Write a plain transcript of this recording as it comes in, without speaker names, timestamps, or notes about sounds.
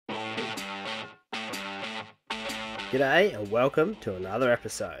G'day and welcome to another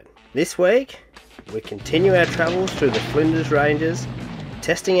episode. This week we continue our travels through the Flinders Ranges,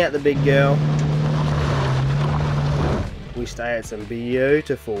 testing out the big girl. We stay at some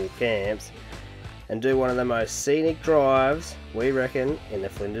beautiful camps and do one of the most scenic drives, we reckon, in the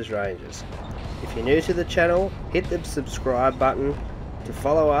Flinders Ranges. If you're new to the channel, hit the subscribe button to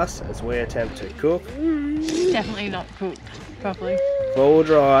follow us as we attempt to cook, definitely not cook properly, four-wheel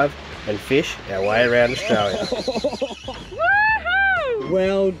drive and fish our way around Australia. Woohoo!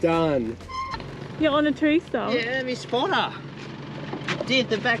 Well done. You're on a tree stump? Yeah, me spotter.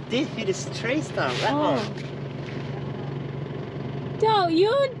 The back diff hit a tree stump. That one. Dale,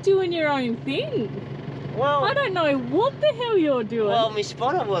 you're doing your own thing. Well, I don't know what the hell you're doing. well, my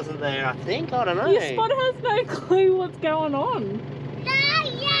spotter wasn't there, I think. I don't know. Your spotter has no clue what's going on.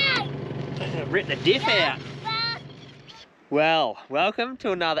 I've ripped the diff out. Well, welcome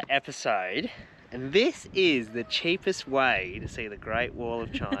to another episode, and this is the cheapest way to see the Great Wall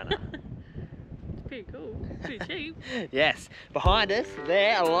of China. It's pretty cool. Pretty cheap. Yes, behind us,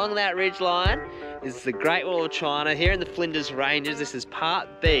 there along that ridge line, is the Great Wall of China here in the Flinders Ranges. This is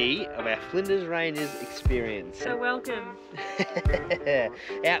part B of our Flinders Ranges experience. So welcome.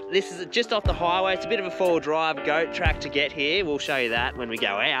 Now, this is just off the highway. It's a bit of a four-wheel drive goat track to get here. We'll show you that when we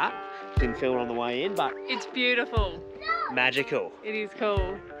go out. Didn't film it on the way in, but It's beautiful. magical. It is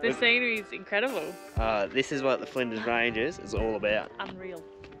cool. The scenery is incredible. This is what the Flinders Ranges is all about. Unreal.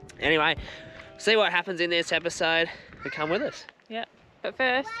 Anyway, see what happens in this episode, but come with us. Yeah. But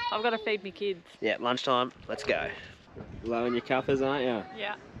first, I've got to feed me kids. Yeah, lunchtime, let's go. Blowing your cuppers, aren't you?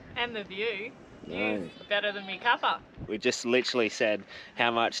 Yeah. And the view No. is better than me cuppa. We just literally said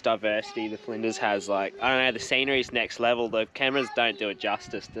how much diversity the Flinders has. Like, I don't know, the scenery's next level. The cameras don't do it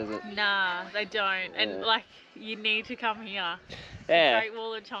justice, does it? Nah, they don't. And Yeah. like, you need to come here. Yeah. The Great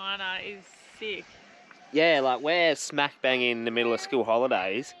Wall of China is sick. Yeah, like we're smack bang in the middle of school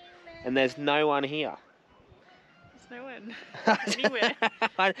holidays and there's no one here. There's no one anywhere.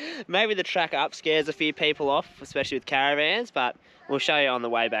 Maybe the track up scares a few people off, especially with caravans, but we'll show you on the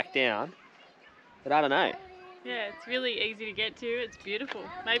way back down. But I don't know. Yeah, it's really easy to get to. It's beautiful.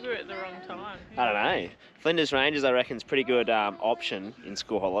 Maybe we're at the wrong time. I don't know. Flinders Ranges, I reckon, is a pretty good option in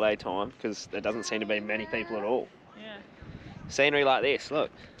school holiday time because there doesn't seem to be many people at all. Yeah. Scenery like this,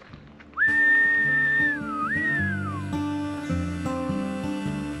 look.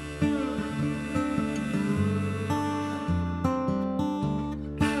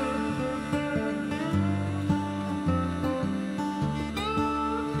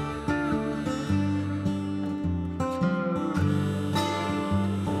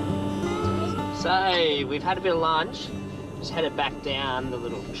 So, we've had a bit of lunch, just headed back down the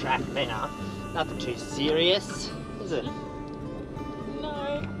little track now. Nothing too serious, is it?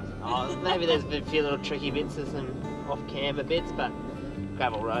 No. Oh, maybe there's a few little tricky bits and some off-camber bits, but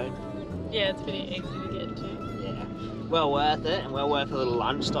gravel road. Yeah, it's pretty easy to get to. Yeah, well worth it, and well worth a little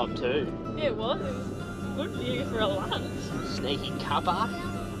lunch stop too. Yeah, it was. It was good view for a lunch. Sneaky cuppa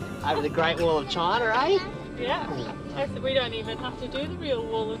over the Great Wall of China, eh? Yeah. We don't even have to do the real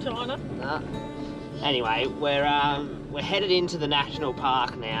Wall of China. No. Anyway, we're headed into the national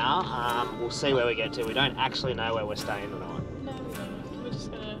park now. We'll see where we get to. We don't actually know where we're staying tonight. No, we don't. We're just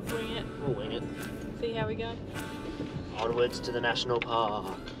gonna wing it. We'll wing it. See how we go. Onwards to the national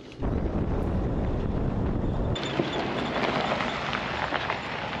park.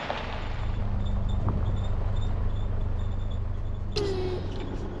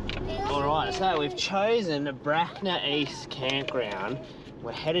 Alright, so we've chosen a Bracknell East campground.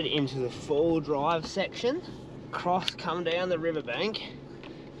 We're headed into the four-wheel drive section. Come down the riverbank,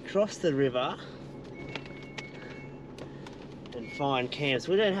 cross the river, and find camps.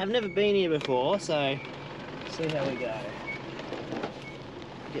 Have never been here before, so see how we go.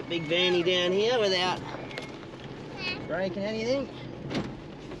 Get big vanny down here without breaking anything.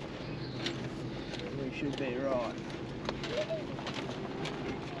 We should be right.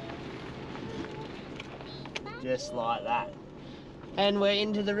 Just like that. And we're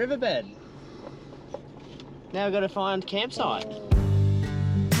into the riverbed. Now we've got to find campsite.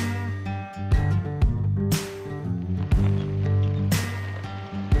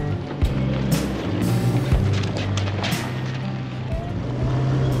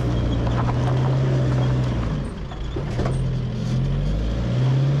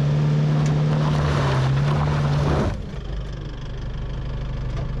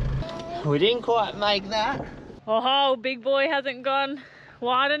 We didn't quite make that. Oh, big boy hasn't gone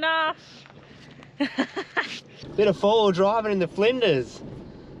wide enough. Bit of four-wheel driving in the Flinders.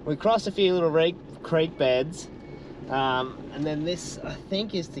 We crossed a few little creek beds, and then this I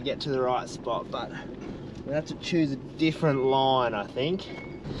think is to get to the right spot, but We have to choose a different line, I think.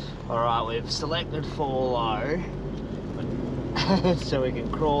 Alright, we've selected 4 low. So we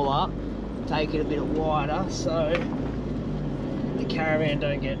can crawl up, take it a bit wider so the caravan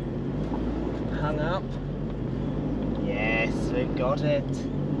don't get hung up. Yes, we've got it.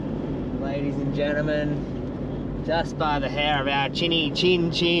 Ladies and gentlemen, just by the hair of our chinny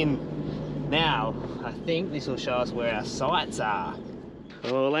chin. Now, I think this will show us where our sights are.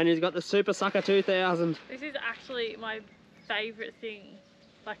 Oh, Lenny's got the Super Sucker 2000. This is actually my favourite thing,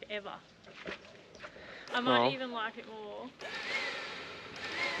 like ever. I might even like it more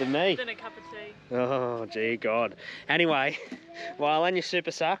than me. Than a cup of tea. Oh, gee God. Anyway, while Anya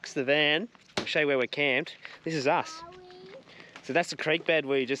Super Sucks, the van, I'll show you where we're camped. This is us. So that's the creek bed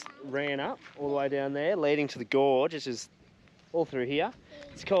we just ran up all the way down there, leading to the gorge, which is all through here.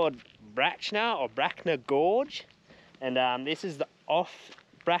 It's called Brachna or Brackna Gorge. And this is the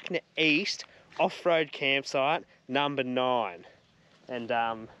Brackna East off-road campsite number 9.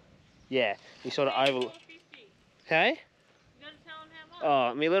 And yeah, we sort of over... Hey? You gotta tell them how much.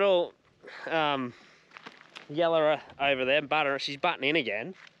 Oh, my little yeller over there, butter, she's butting in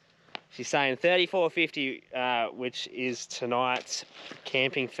again. She's saying $34.50, which is tonight's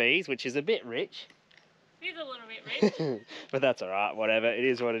camping fees, which is a bit rich. It is a little bit rich. But that's alright, whatever, it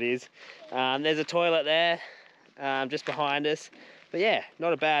is what it is. There's a toilet there, just behind us. But yeah,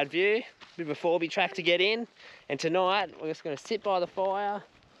 not a bad view. A bit of a 4B track to get in. And tonight, we're just going to sit by the fire,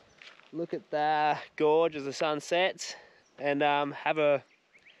 look at the gorge as the sun sets, and have a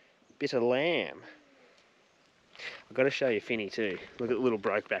bit of lamb. I've got to show you Finny too. Look at the little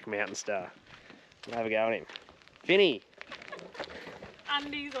Brokeback Mountain Star. We'll have a go at him. Finny!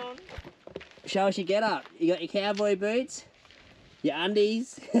 Undies on. Show us your get up. You got your cowboy boots, your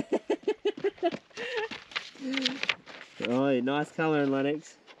undies. Oh, nice colouring,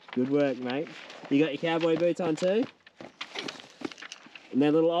 Lennox. Good work, mate. You got your cowboy boots on too? And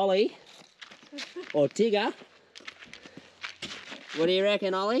that little Ollie, or Tigger. What do you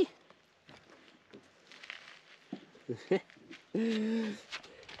reckon, Ollie? Vinny,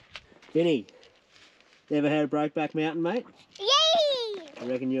 you ever heard of Brokeback Mountain, mate? Yay! I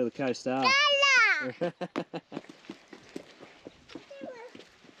reckon you're the co-star.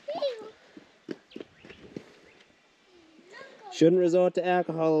 Shouldn't resort to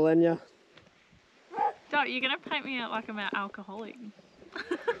alcohol, Elenya. Don't, you're going to paint me out like I'm an alcoholic.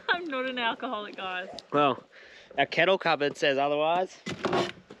 I'm not an alcoholic, guys. Well, our kettle cupboard says otherwise.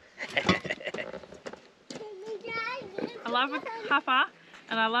 I love a cuppa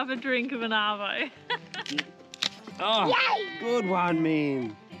and I love a drink of an arvo. Oh, yay! Good one,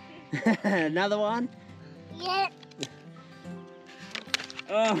 Mim. Another one? Yeah.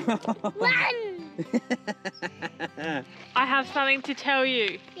 Oh. One! I have something to tell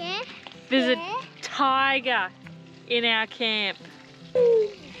you. Yeah? There's a tiger in our camp.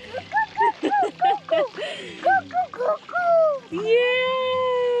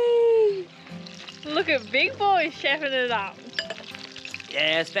 Yay! Look at Big Boy chefing it up.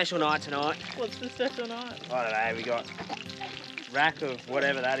 Yeah, special night tonight. What's the special night? I don't know, we got rack of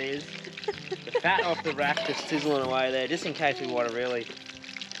whatever that is. The fat off the rack just sizzling away there, just in case we want to really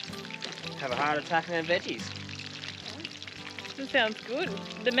have a heart attack and have veggies. That sounds good.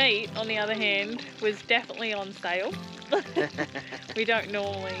 The meat, on the other hand, was definitely on sale. We don't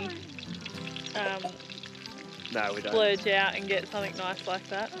normally no, we don't. splurge out and get something nice like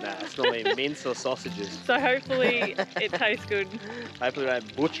that. No, it's normally mince or sausages. So hopefully it tastes good. Hopefully we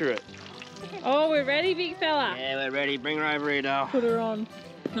don't butcher it. Oh, we're ready, big fella. Yeah, we're ready. Bring her over here, doll. Put her on.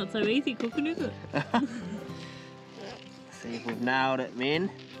 Not so easy cooking, is it? See if we've nailed it,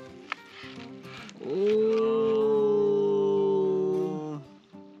 Min. Ooh.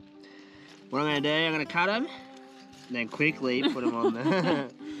 What I'm going to do, I'm going to cut them, and then quickly put them on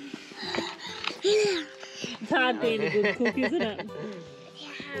the... It's hard being a good cook, isn't it?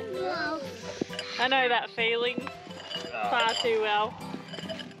 I know that feeling far too well.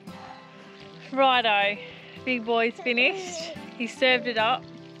 Righto, Big Boy's finished. He served it up.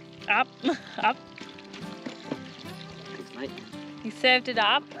 Up. Thanks, mate. He served it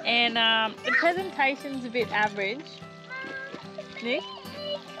up, and the presentation's a bit average. Nick?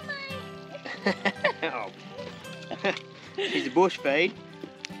 Oh. He's a bush feed.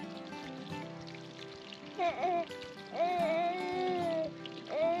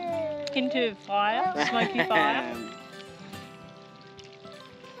 Into fire, smoky fire.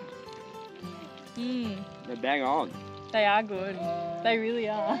 They're bang on. They are good. They really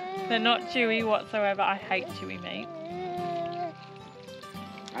are. They're not chewy whatsoever. I hate chewy meat.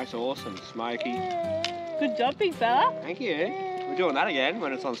 That's awesome, smoky. Good job, big fella. Thank you. We're doing that again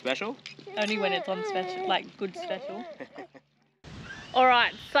when it's on special. Only when it's on special, like good special.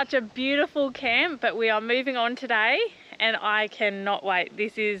 Alright, such a beautiful camp, but we are moving on today and I cannot wait.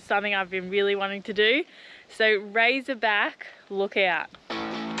 This is something I've been really wanting to do. So Razorback, look out.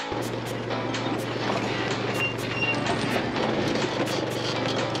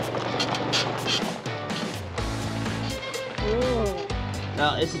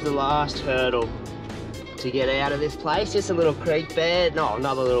 Now this is the last hurdle to get out of this place. Just a little creek bed, no,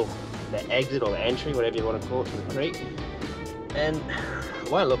 another little exit or entry, whatever you want to call it, to the creek. And it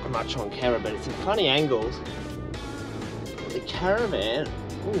won't look much on camera, but it's some funny angles. The caravan,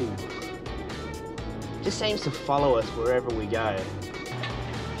 ooh, just seems to follow us wherever we go.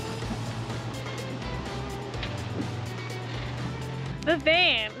 The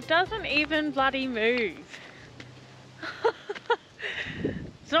van doesn't even bloody move.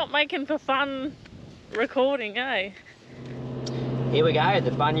 It's not making for fun recording, eh? Here we go,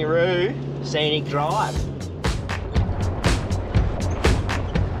 the Bunyaroo Scenic Drive.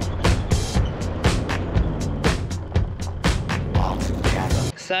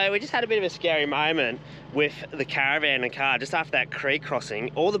 So we just had a bit of a scary moment with the caravan and car just after that creek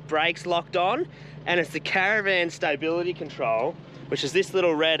crossing. All the brakes locked on, and it's the caravan stability control, which is this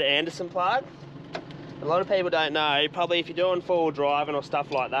little red Anderson plug. A lot of people don't know, probably if you're doing forward driving or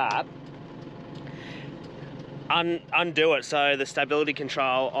stuff like that, undo it so the stability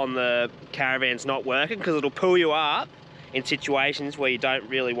control on the caravan's not working, because it'll pull you up in situations where you don't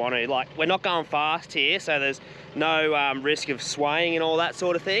really want to. Like, we're not going fast here, so there's no risk of swaying and all that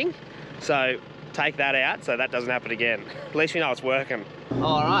sort of thing. So take that out so that doesn't happen again. At least we know it's working.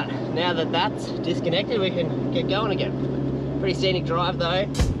 All right, now that that's disconnected, we can get going again. Pretty scenic drive though.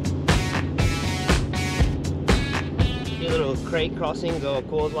 A few little creek crossings or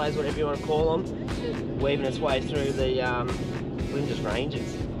causeways, whatever you want to call them, weaving its way through the Flinders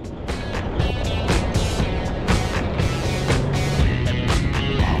Ranges.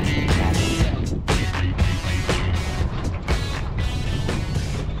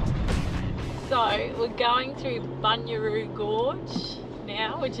 So we're going through Bunyaroo Gorge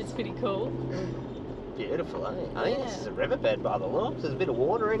now, which is pretty cool. Beautiful, eh? I think this is a riverbed by the looks. There's a bit of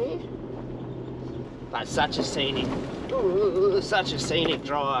water in here. But such a scenic, such a scenic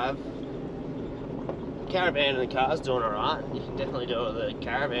drive. Caravan and the car's doing alright. You can definitely do it with the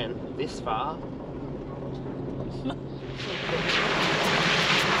caravan this far.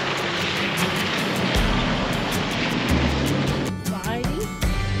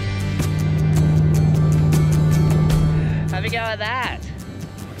 Have a go at that.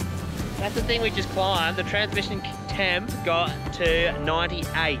 That's the thing we just climbed. The transmission temp got to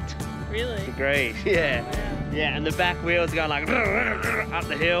 98 Really? degrees. Yeah. Yeah, and the back wheels going like up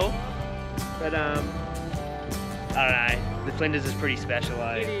the hill. But I don't know. The Flinders is pretty special,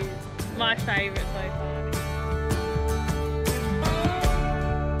 eh? It is. My favourite so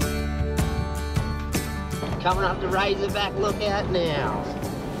far. Coming up to Razorback, look out now.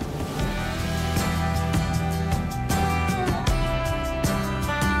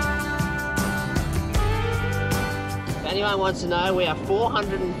 If anyone wants to know, we are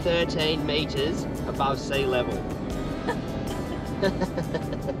 413 metres above sea level.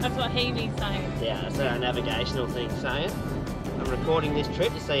 That's what Heavy's saying. Yeah, that's our navigational thing saying. I'm recording this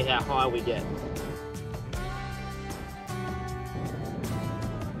trip to see how high we get.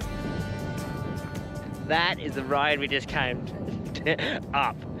 That is the road we just came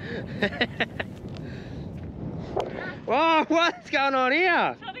up. Whoa, what's going on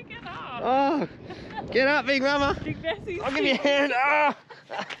here? Trying to get up. Oh, get up, Big Mama. Big Bessie's I'll give you a hand. Oh.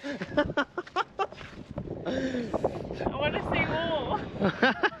 I want to see more.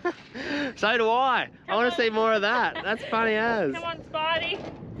 So do I. I want to see more of that. That's funny as. Come on, Spidey.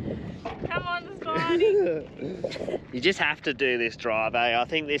 Come on, Spidey. You just have to do this drive, eh? I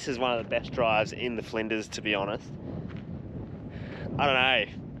think this is one of the best drives in the Flinders, to be honest. I don't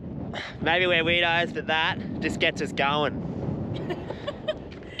know. Maybe we're weirdos, but that just gets us going.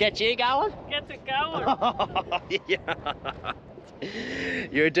 Get you going? Gets it going. Oh, yeah.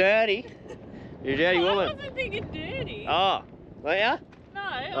 You're dirty. You're a dirty woman. I wasn't thinking dirty. Oh, were ya? No,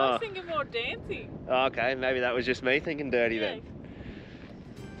 I was thinking more dancing. Oh, okay, maybe that was just me thinking dirty then.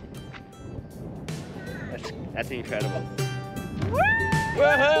 That's incredible. Woo!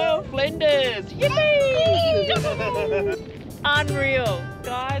 Woohoo! Flinders! Yippee! Unreal.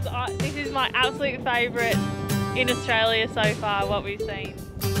 Guys, this is my absolute favourite in Australia so far, what we've seen.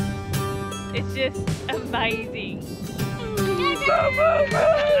 It's just amazing.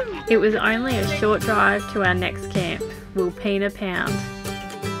 It was only a short drive to our next camp, Wilpena Pound.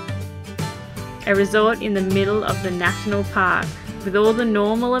 A resort in the middle of the national park with all the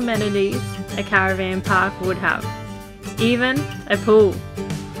normal amenities a caravan park would have, even a pool.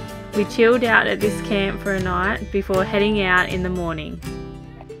 We chilled out at this camp for a night before heading out in the morning.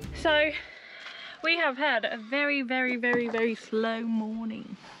 So we have had a very slow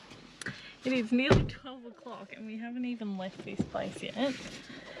morning. It is nearly 12 o'clock and we haven't even left this place yet.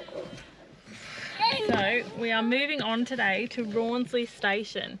 So we are moving on today to Rawnsley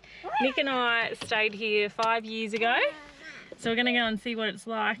Station. Nick and I stayed here 5 years ago, so we're going to go and see what it's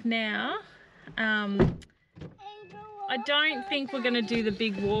like now. I don't think we're going to do the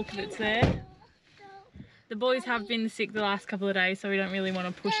big walk that's there. The boys have been sick the last couple of days, so we don't really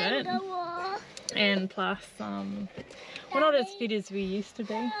want to push it. And plus, we're not as fit as we used to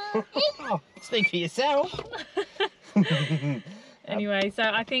be. Speak for yourself. Anyway, so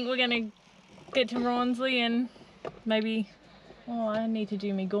I think we're going to get to Rawnsley and maybe, oh, I need to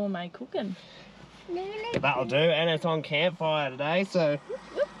do my gourmet cooking. That'll do, and it's on campfire today, so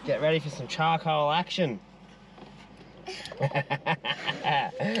get ready for some charcoal action.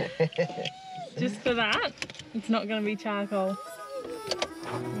 Just for that, it's not going to be charcoal.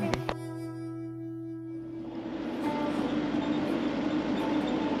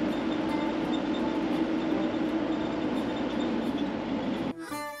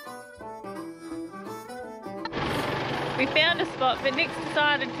 We found a spot, but Nick's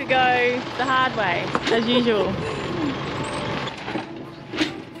decided to go the hard way, as usual.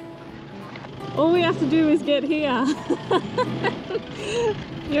 All we have to do is get here.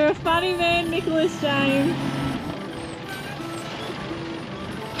 You're a funny man, Nicholas James.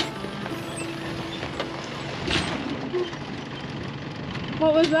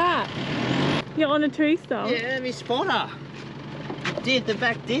 What was that? You're on a tree stump? Yeah, me spotter. The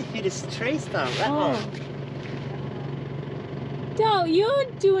back diff hit a tree stump, that one. Dale, you're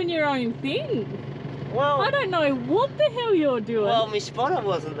doing your own thing. Well, I don't know what the hell you're doing. Well, my spotter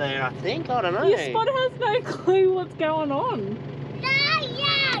wasn't there, I think. I don't know. Your spotter has no clue what's going on.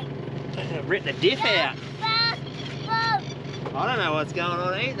 Ripped the diff out. I don't know what's going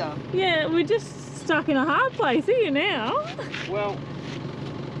on either. Yeah, we're just stuck in a hard place here now. Well,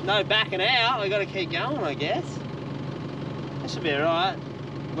 no backing out. We got to keep going, I guess. That should be alright.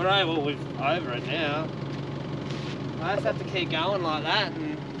 We're over it now. I just have to keep going like that.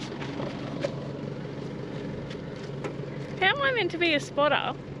 And how am I meant to be a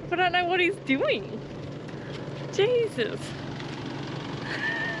spotter if I don't know what he's doing? Jesus.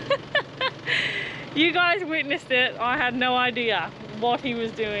 You guys witnessed it. I had no idea what he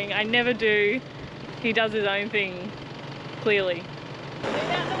was doing. I never do. He does his own thing, clearly.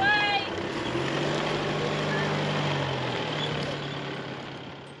 Get out the way!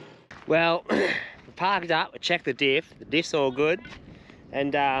 well, we parked up. We checked the diff. The diff's all good.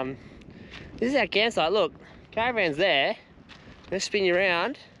 And this is our campsite. Look, caravan's there. Let's spin you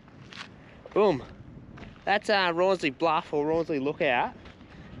around. Boom. That's Rawnsley Bluff or Rawnsley Lookout.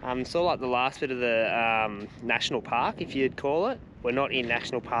 Sort of like the last bit of the national park, if you'd call it. We're not in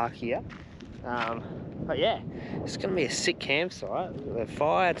national park here. But yeah, it's going to be a sick campsite. We've got a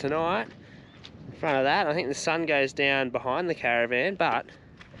fire tonight in front of that. I think the sun goes down behind the caravan, but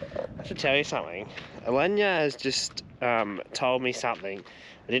I have to tell you something. Elenya has just told me something.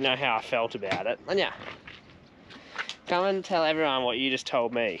 I didn't know how I felt about it. Elenya, come and tell everyone what you just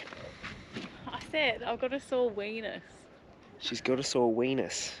told me. I said I've got a sore weenus. She's got a sore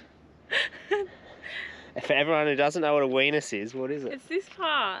weenus. For everyone who doesn't know what a weenus is, what is it? It's this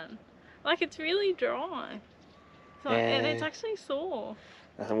part. Like, it's really dry. So, Yeah. And it's actually sore.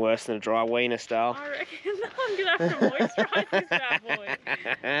 Nothing worse than a dry weenus, Dale. I reckon I'm going to have to moisturise this bad boy.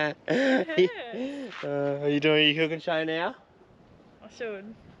 It hurts. Are you doing your cooking show now? I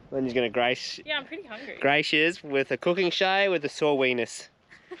should. Then you're going to grace Yeah, I'm pretty hungry. gracious with a cooking show with a sore weenus.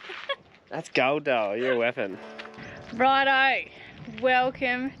 That's gold, Dale. You're a weapon. Righto.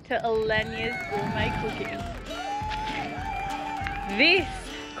 Welcome to Elenya's Gourmet Cooking. This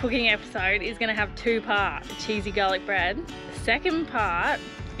cooking episode is going to have two parts. Cheesy garlic bread. The second part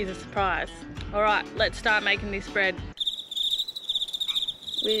is a surprise. Alright, let's start making this bread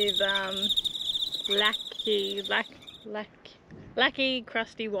with lacky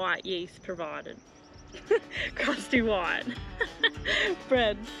crusty white yeast provided. Crusty white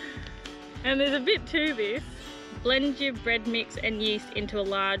bread. And there's a bit to this. Blend your bread mix and yeast into a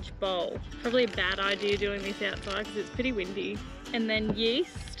large bowl. Probably a bad idea doing this outside because it's pretty windy. And then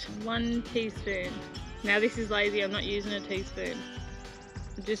yeast, 1 teaspoon. Now this is lazy, I'm not using a teaspoon.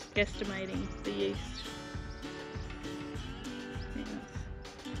 I'm just estimating the yeast. Yeah.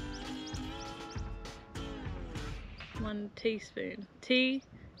 1 teaspoon.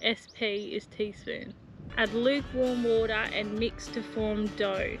 TSP is teaspoon. Add lukewarm water and mix to form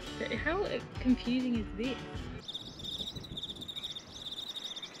dough. How confusing is this?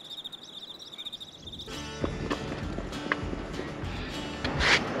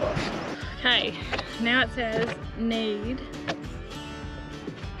 Okay, now it says need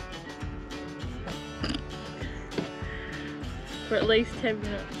for at least 10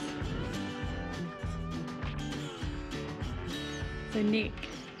 minutes. So Nick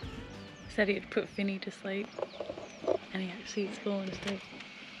said he'd put Finny to sleep, and he actually is falling asleep.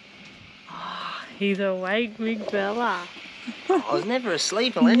 Oh, he's awake, big fella. I was never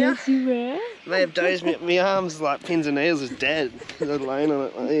asleep, Elena. Yes, you were. May have dozed me. My arms like pins and needles is dead. I was laying on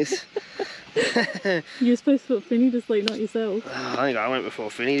it like this. You're supposed to put Finny to sleep, not yourself. I think I went before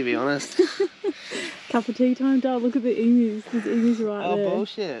Finny, to be honest. Cup of tea time, Dad. Look at the emus. There's emus right Oh, there.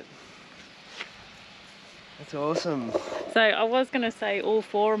 bullshit. That's awesome. So I was going to say all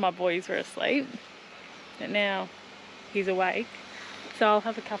 4 of my boys were asleep, but now he's awake. So I'll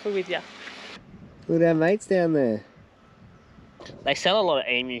have a couple with you. Look at our mates down there. They sell a lot of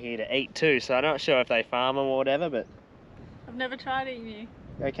emu here to eat too, so I'm not sure if they farm them or whatever, but... I've never tried emu.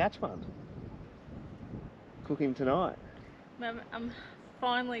 Go catch one. Cook him tonight. I'm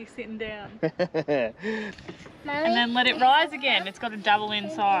finally sitting down. Mommy, And then let it rise again. It's got to double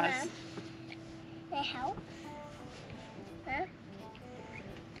in size. the help? Huh?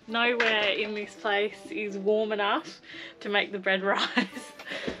 Nowhere in this place is warm enough to make the bread rise.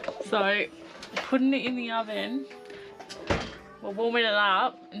 So putting it in the oven, we're warming it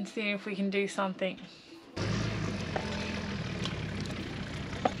up and seeing if we can do something.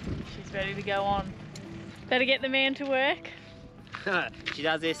 She's ready to go on. Better get the man to work. She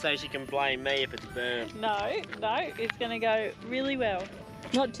does this so she can blame me if it's burnt. No, it's gonna go really well.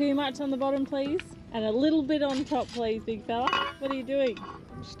 Not too much on the bottom, please. And a little bit on top, please, big fella. What are you doing?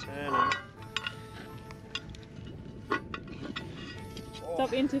 I'm just turning.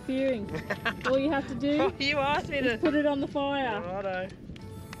 Stop interfering. All you have to do You asked me to. is put it on the fire. Righto.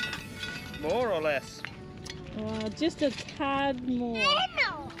 More or less? Oh, just a tad more.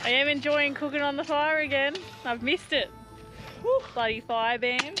 No. I am enjoying cooking on the fire again. I've missed it. Whew, bloody fire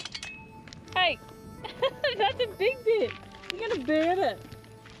ban. Hey, that's a big bit. You're gonna burn it.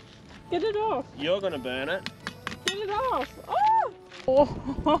 Get it off. You're gonna burn it. Get it off.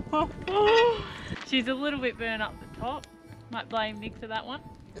 Oh. She's a little bit burnt up the top. Might blame Nick for that one.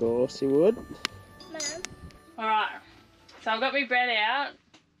 Of course you would. Mom. Alright, so I've got my bread out.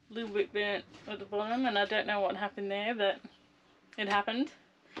 A little bit burnt at the bottom, and I don't know what happened there, but it happened.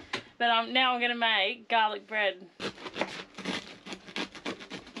 But now I'm going to make garlic bread.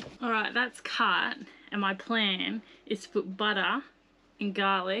 Alright, that's cut, and my plan is to put butter and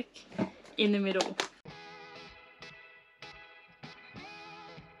garlic in the middle.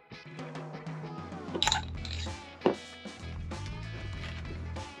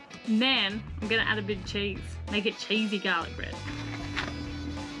 And then I'm going to add a bit of cheese. Make it cheesy garlic bread.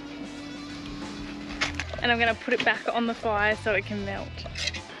 And I'm going to put it back on the fire so it can melt.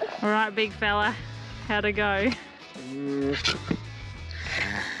 Alright, big fella, how'd it go?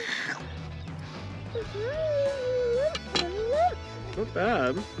 Not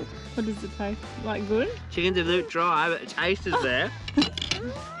bad. What does it taste like? Good? Chicken's a little dry, but the taste is there.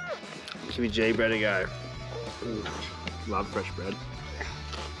 Give me G bread a go. Ooh, love fresh bread.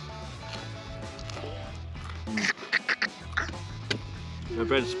 The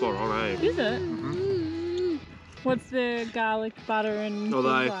bread's spot on, eh? Is it? What's the garlic, butter and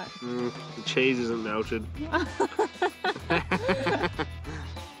Although, cheese like? the cheese isn't melted.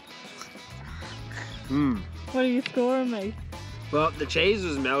 What are you scoring me? Well, the cheese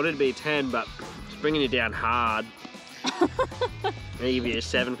was melted, be 10, but it's bringing you down hard. I give you a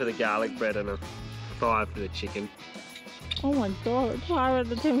 7 for the garlic bread and a 5 for the chicken. Oh my god, it's higher at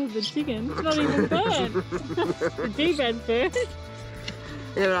the temp of the chicken. It's not even burnt. The G-bread first.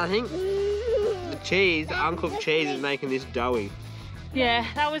 Yeah, but I think the cheese, the uncooked cheese, is making this doughy. Yeah,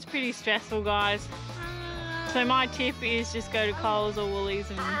 that was pretty stressful, guys. So my tip is just go to Coles or Woolies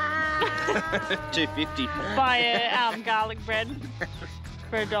and $2.50. buy a garlic bread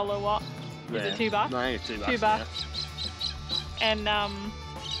for $1 what? Is it $2? No, I think it's $2. $2. And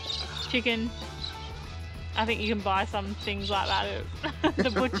chicken. I think you can buy some things like that at the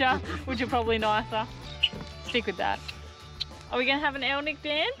butcher, which are probably nicer. Stick with that. Are we gonna have an Elnick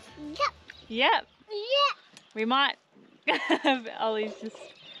dance? Yep. Yep. Yeah. We might. Ollie's just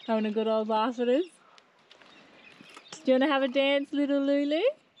having a good old laugh at us. Do you want to have a dance, little Lulu?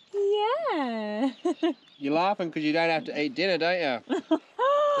 Yeah. You're laughing because you don't have to eat dinner, don't you?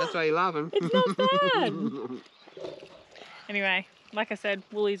 That's why you're laughing. It's not bad. Anyway, like I said,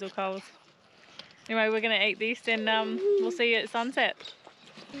 Woolies or Coles. Anyway, we're going to eat this and we'll see you at sunset.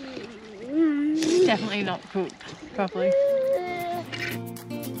 Definitely not cooked properly.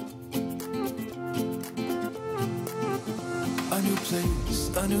 A new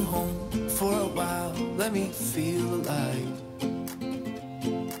place, a new home, for a while, let me feel alive.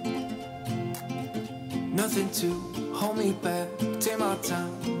 Nothing to hold me back, take my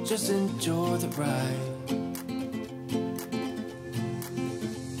time, just enjoy the ride.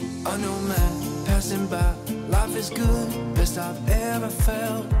 A new man passing by, life is good, best I've ever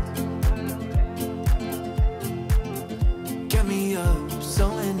felt. Get me up,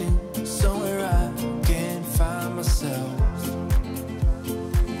 somewhere new, somewhere I can find myself.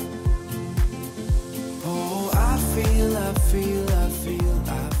 Oh, I feel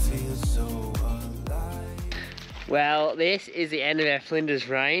so alive. Well, this is the end of our Flinders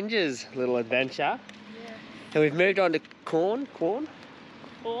Ranges little adventure. And we've moved on to Corn.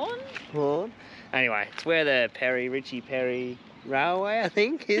 Anyway, it's where the Ritchie Perry Railway, I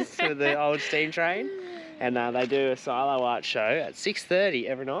think, is for the old steam train. And they do a silo art show at 6:30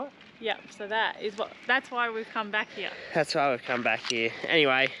 every night. Yep, so that's why we've come back here. That's why we've come back here.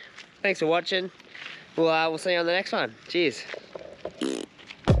 Anyway, thanks for watching. We'll see you on the next one. Cheers.